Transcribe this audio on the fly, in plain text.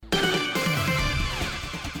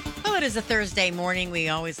It is a Thursday morning. We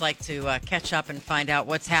always like to catch up and find out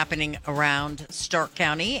what's happening around Stark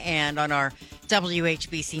County. And on our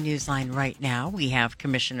WHBC Newsline right now, we have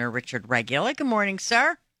Commissioner Richard Regula. Good morning,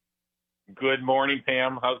 sir. Good morning,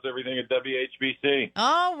 Pam. How's everything at WHBC?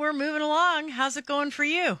 Oh, we're moving along. How's it going for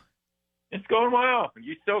you? It's going well. Are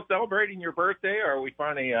you still celebrating your birthday, or are we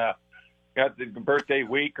finally got the birthday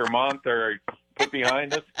week or month or put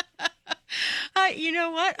behind us? You know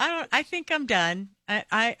what? I think I'm done.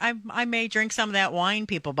 I may drink some of that wine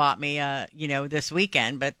people bought me, this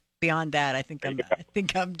weekend. But beyond that, I think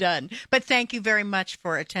I'm done. But thank you very much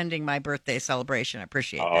for attending my birthday celebration. I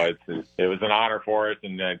appreciate that. It was an honor for us,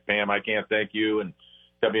 and Pam, I can't thank you and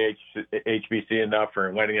WHBC enough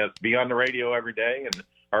for letting us be on the radio every day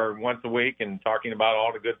or once a week and talking about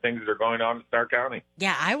all the good things that are going on in Stark County.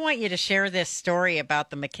 Yeah, I want you to share this story about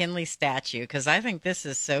the McKinley statue because I think this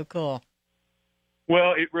is so cool.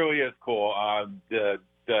 Well, it really is cool. The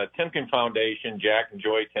Timken Foundation, Jack and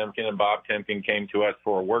Joy Timken and Bob Timken came to us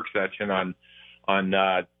for a work session on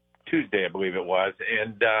Tuesday, I believe it was.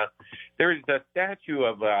 And there's a statue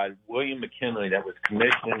of William McKinley that was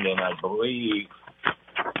commissioned in, I believe,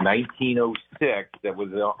 1906 that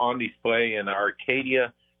was on display in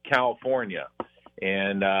Arcadia, California.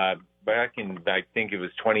 And back in, I think it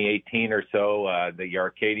was 2018 or so, the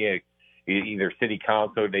Arcadia either city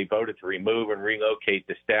council, they voted to remove and relocate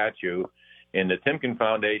the statue. And the Timken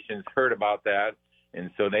Foundation's heard about that.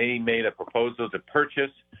 And so they made a proposal to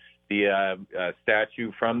purchase the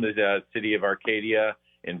statue from the city of Arcadia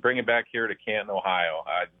and bring it back here to Canton, Ohio.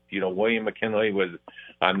 William McKinley was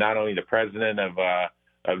not only the president of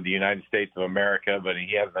the United States of America, but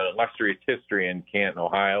he has an illustrious history in Canton,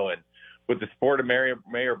 Ohio. And with the support of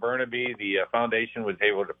Mayor Burnaby, the foundation was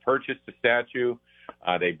able to purchase the statue.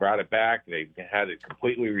 They brought it back. They had it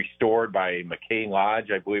completely restored by McCain Lodge,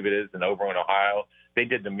 I believe it is, in Oberlin, Ohio. They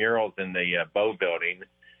did the murals in the Bow Building.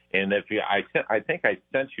 And I think I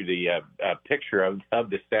sent you the picture of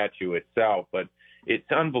the statue itself, but it's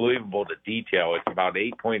unbelievable, the detail. It's about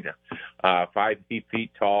 8.5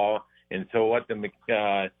 feet tall. And so what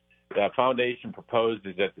the foundation proposed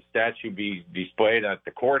is that the statue be displayed at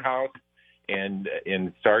the courthouse and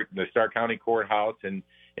in the Stark County Courthouse, and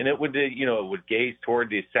it would it would gaze toward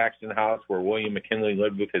the Saxton House where William McKinley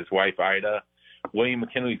lived with his wife Ida. William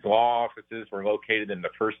McKinley's law offices were located in the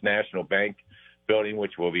First National Bank building,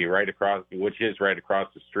 which is right across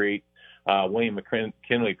the street. William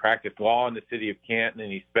McKinley practiced law in the city of Canton,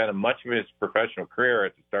 and he spent much of his professional career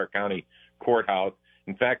at the Stark County Courthouse.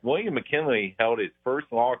 In fact, William McKinley held his first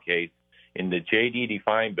law case in the J.D.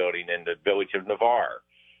 Define building in the village of Navarre.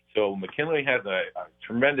 So McKinley has a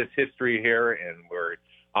tremendous history here, and we're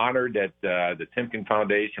honored that the Timken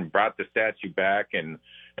Foundation brought the statue back, and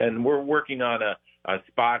we're working on a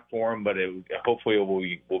spot for him, but hopefully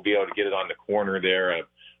we'll be able to get it on the corner there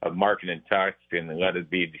of Market and Tusk and let it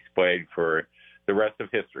be displayed for the rest of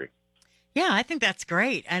history. Yeah, I think that's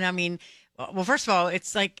great. And I mean, well, first of all,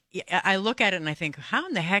 it's like I look at it and I think, how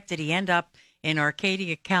in the heck did he end up in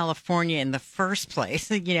Arcadia, California in the first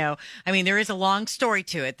place? I mean, there is a long story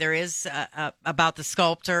to it. There is about the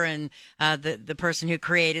sculptor and the person who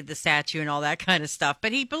created the statue and all that kind of stuff.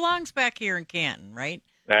 But he belongs back here in Canton, right?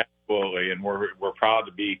 Absolutely, and we're proud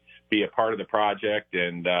to be a part of the project.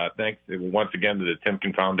 And thanks once again to the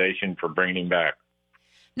Timken Foundation for bringing him back.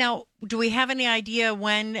 Now, do we have any idea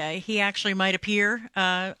when he actually might appear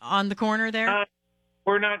on the corner there?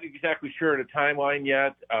 We're not exactly sure of the timeline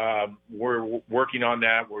yet. We're working on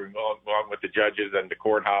that. We're along with the judges and the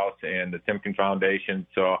courthouse and the Timken Foundation.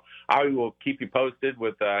 So I will keep you posted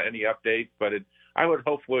with any updates, but I would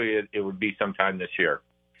hopefully it would be sometime this year.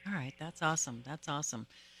 All right. That's awesome.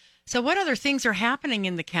 So what other things are happening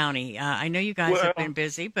in the county? I know you guys have been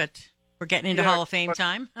busy, but we're getting into Hall of Fame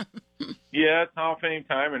time. Yeah, it's Hall of Fame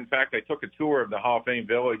time. In fact, I took a tour of the Hall of Fame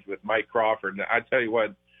Village with Mike Crawford. And I tell you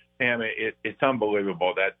what, Pam, it's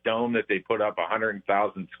unbelievable. That dome that they put up,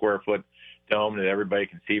 100,000 square foot dome that everybody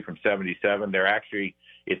can see from 77.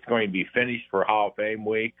 It's going to be finished for Hall of Fame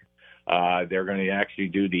week. They're going to actually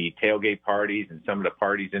do the tailgate parties and some of the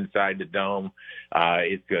parties inside the dome.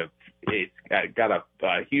 It's got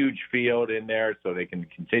a huge field in there, so they can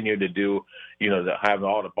continue to do, have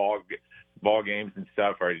all the ball games and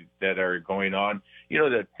stuff that are going on.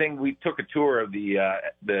 The thing, we took a tour of the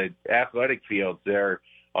athletic fields there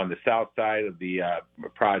on the south side of the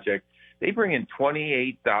project. They bring in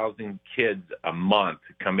 28,000 kids a month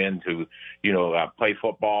come in to, play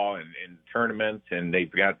football and tournaments. And they've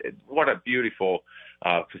got, what a beautiful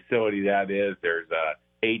facility that is. There's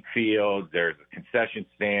 8 fields, there's concession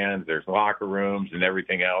stands, there's locker rooms and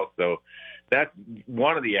everything else. So that's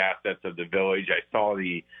one of the assets of the village. I saw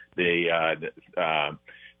the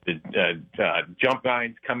jump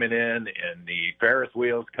lines coming in and the Ferris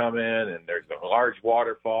wheels come in, and there's a large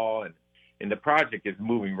waterfall, and the project is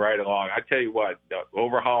moving right along. I tell you what,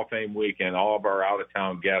 over Hall of Fame weekend, all of our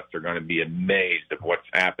out-of-town guests are going to be amazed at what's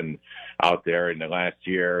happened out there in the last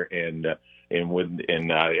year, and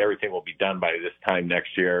everything will be done by this time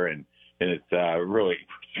next year, and it's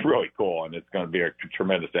really cool, and it's going to be a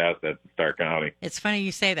tremendous asset to Stark County. It's funny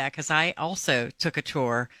you say that, because I also took a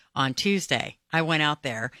tour on Tuesday. I went out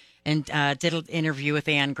there and did an interview with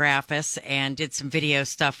Ann Graffis and did some video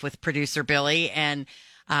stuff with producer Billy, and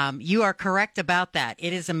you are correct about that.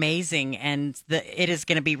 It is amazing, and it is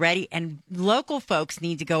going to be ready. And local folks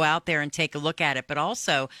need to go out there and take a look at it. But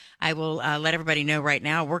also, I will let everybody know right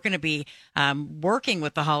now, we're going to be working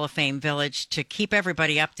with the Hall of Fame Village to keep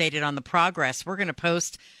everybody updated on the progress. We're going to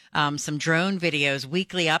post some drone videos,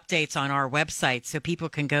 weekly updates on our website, so people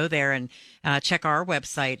can go there and check our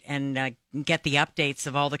website and get the updates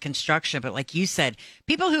of all the construction. But like you said,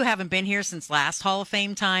 people who haven't been here since last Hall of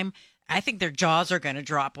Fame time, I think their jaws are going to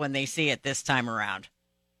drop when they see it this time around.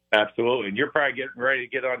 Absolutely. And you're probably getting ready to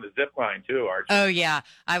get on the zip line too, aren't you? Oh yeah.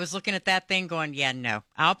 I was looking at that thing going, yeah, no,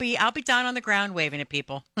 I'll be down on the ground waving at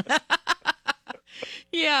people.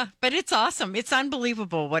 Yeah, but it's awesome. It's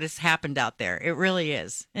unbelievable what has happened out there. It really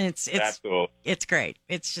is. And it's Absolutely. It's great.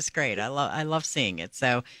 It's just great. I love seeing it.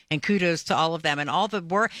 So, and kudos to all of them and all the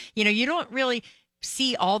work. You don't really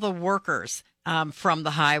see all the workers from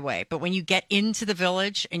the highway, but when you get into the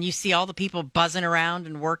village and you see all the people buzzing around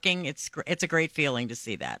and working, it's a great feeling to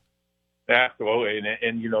see that. Absolutely,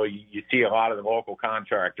 and you see a lot of the local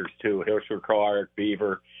contractors too, Hilscher, Clark,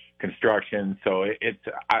 Beaver Construction. So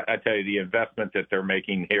I tell you, the investment that they're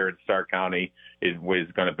making here in Stark County is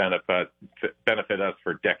going to benefit us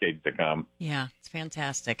for decades to come. Yeah, it's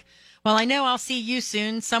fantastic. Well, I know I'll see you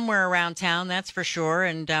soon somewhere around town, that's for sure,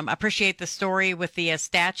 and appreciate the story with the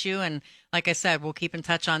statue. And like I said, we'll keep in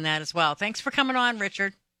touch on that as well. Thanks for coming on,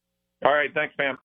 Richard. All right, thanks, Pam.